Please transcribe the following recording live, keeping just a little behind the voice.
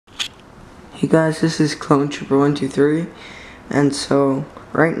Hey guys, this is Clone Trooper 123, and so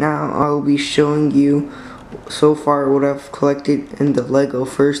right now I will be showing you so far what I've collected in the LEGO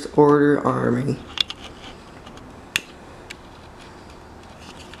First Order Army.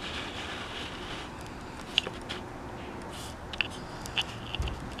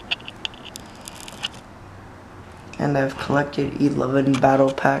 And I've collected 11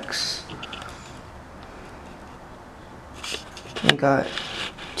 battle packs. I got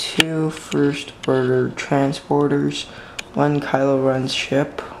 2 First Order transporters, 1 Kylo Ren's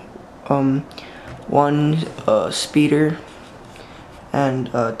ship, 1 speeder, and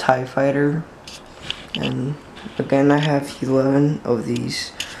a TIE fighter. And again, I have 11 of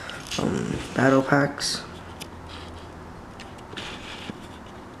these battle packs.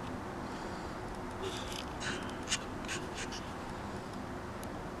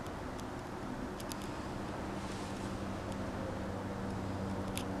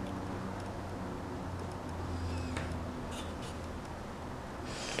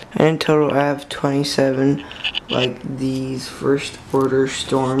 And in total, I have 27, like these First Order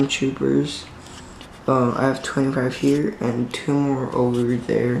Stormtroopers. I have 25 here and 2 more over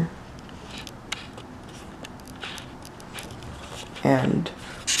there. And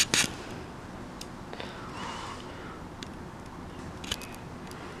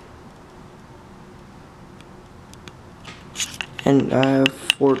I have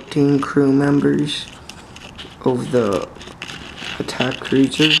 14 crew members of the attack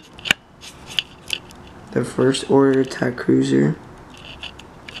cruiser, the First Order attack cruiser,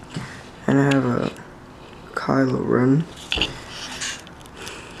 and I have a Kylo Ren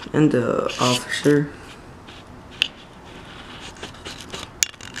and the officer,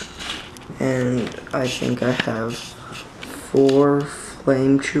 and I think I have 4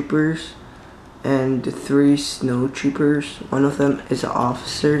 flame troopers and 3 snow troopers. One of them is an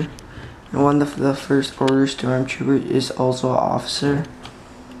officer, and one of the First Order stormtrooper is also an officer.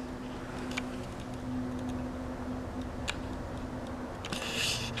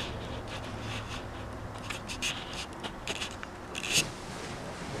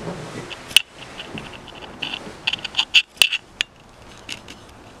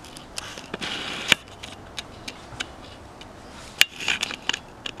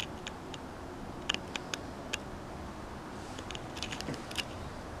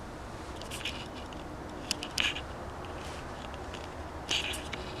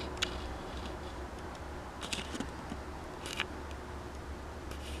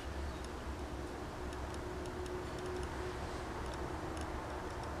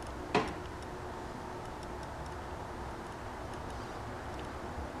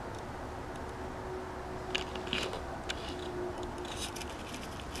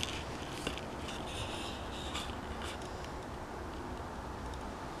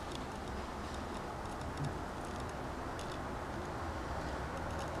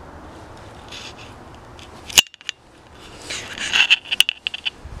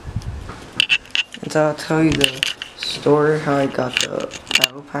 So I'll tell you the story how I got the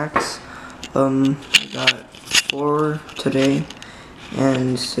battle packs. I got 4 today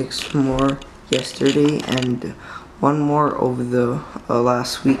and 6 more yesterday and 1 more over the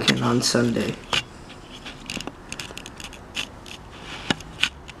last weekend on Sunday.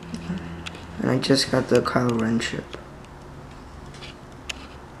 And I just got the Kylo Ren ship.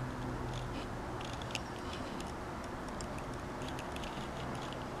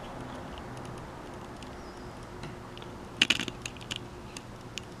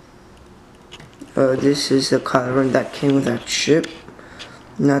 This is the Kylo Ren that came with that ship,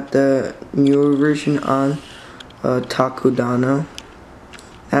 not the newer version on Takudana.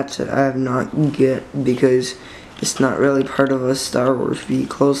 That's it. I have not get because it's not really part of a Star Wars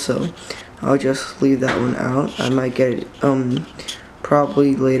vehicle, so I'll just leave that one out. I might get it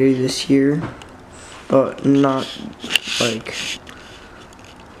probably later this year, but not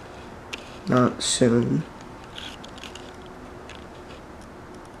soon.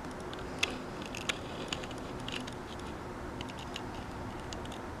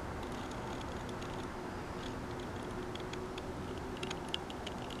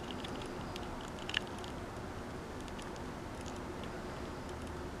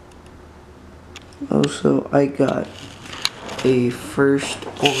 Also, I got a First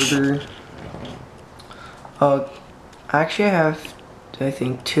Order. Actually, I have, I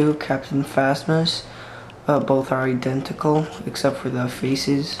think, 2 Captain Phasmas. Both are identical, except for the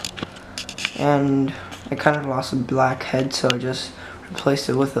faces. And I kind of lost a black head, so I just replaced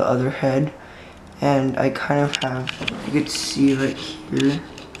it with the other head. And I kind of have, you could see right here,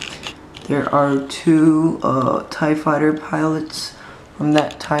 there are 2 TIE fighter pilots from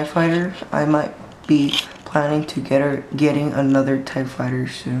that TIE fighter. I might be planning to getting another TIE fighter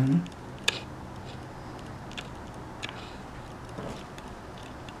soon.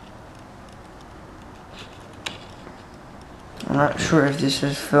 I'm not sure if this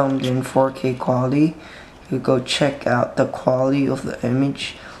is filmed in 4K quality. You go check out the quality of the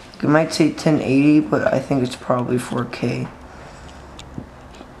image. You might say 1080, but I think it's probably 4K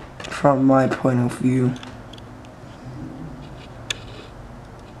from my point of view.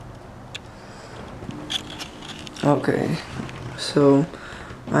 Okay, so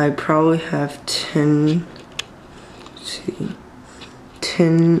I probably have 10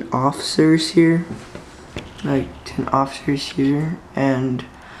 officers here, like 10 officers here, and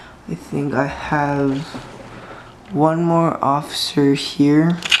I think I have one more officer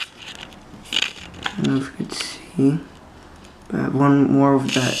here. I don't know if you could see, but I have one more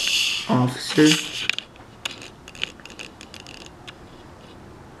of that officer.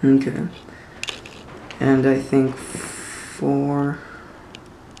 Okay. And I think we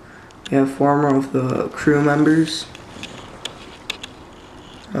have 4 more of the crew members.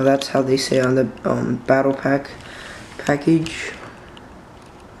 Oh, that's how they say on the battle package.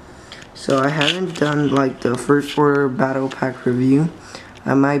 So I haven't done like the first order battle pack review.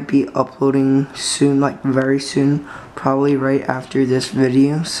 I might be uploading soon, like very soon, probably right after this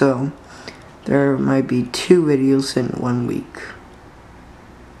video. So there might be 2 videos in 1 week.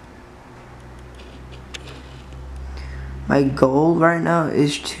 My goal right now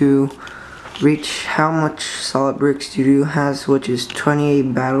is to reach how much Solid Brick Studio has, which is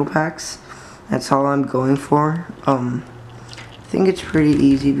 28 battle packs. That's all I'm going for. I think it's pretty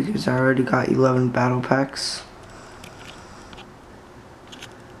easy because I already got 11 battle packs.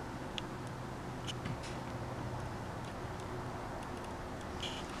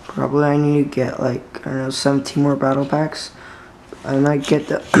 Probably I need to get like, I don't know, 17 more battle packs. I might get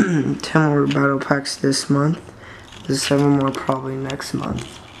the 10 more battle packs this month. The 7 more probably next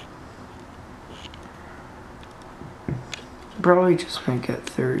month. Probably just might get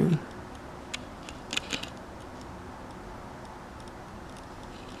 30.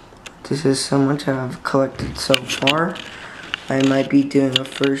 This is so much I've collected so far. I might be doing a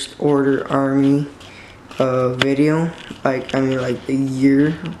first order army video. Like the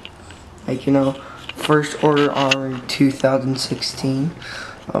year. Like, you know, first order army 2016.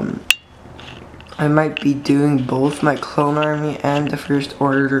 I might be doing both my clone army and the first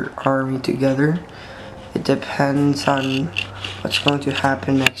order army together. It depends on what's going to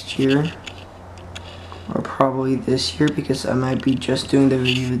happen next year, or probably this year, because I might be just doing the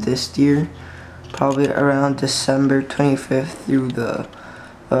video this year, probably around December 25th through the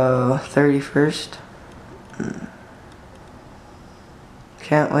 31st.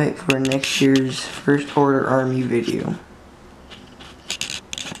 Can't wait for next year's first order army video.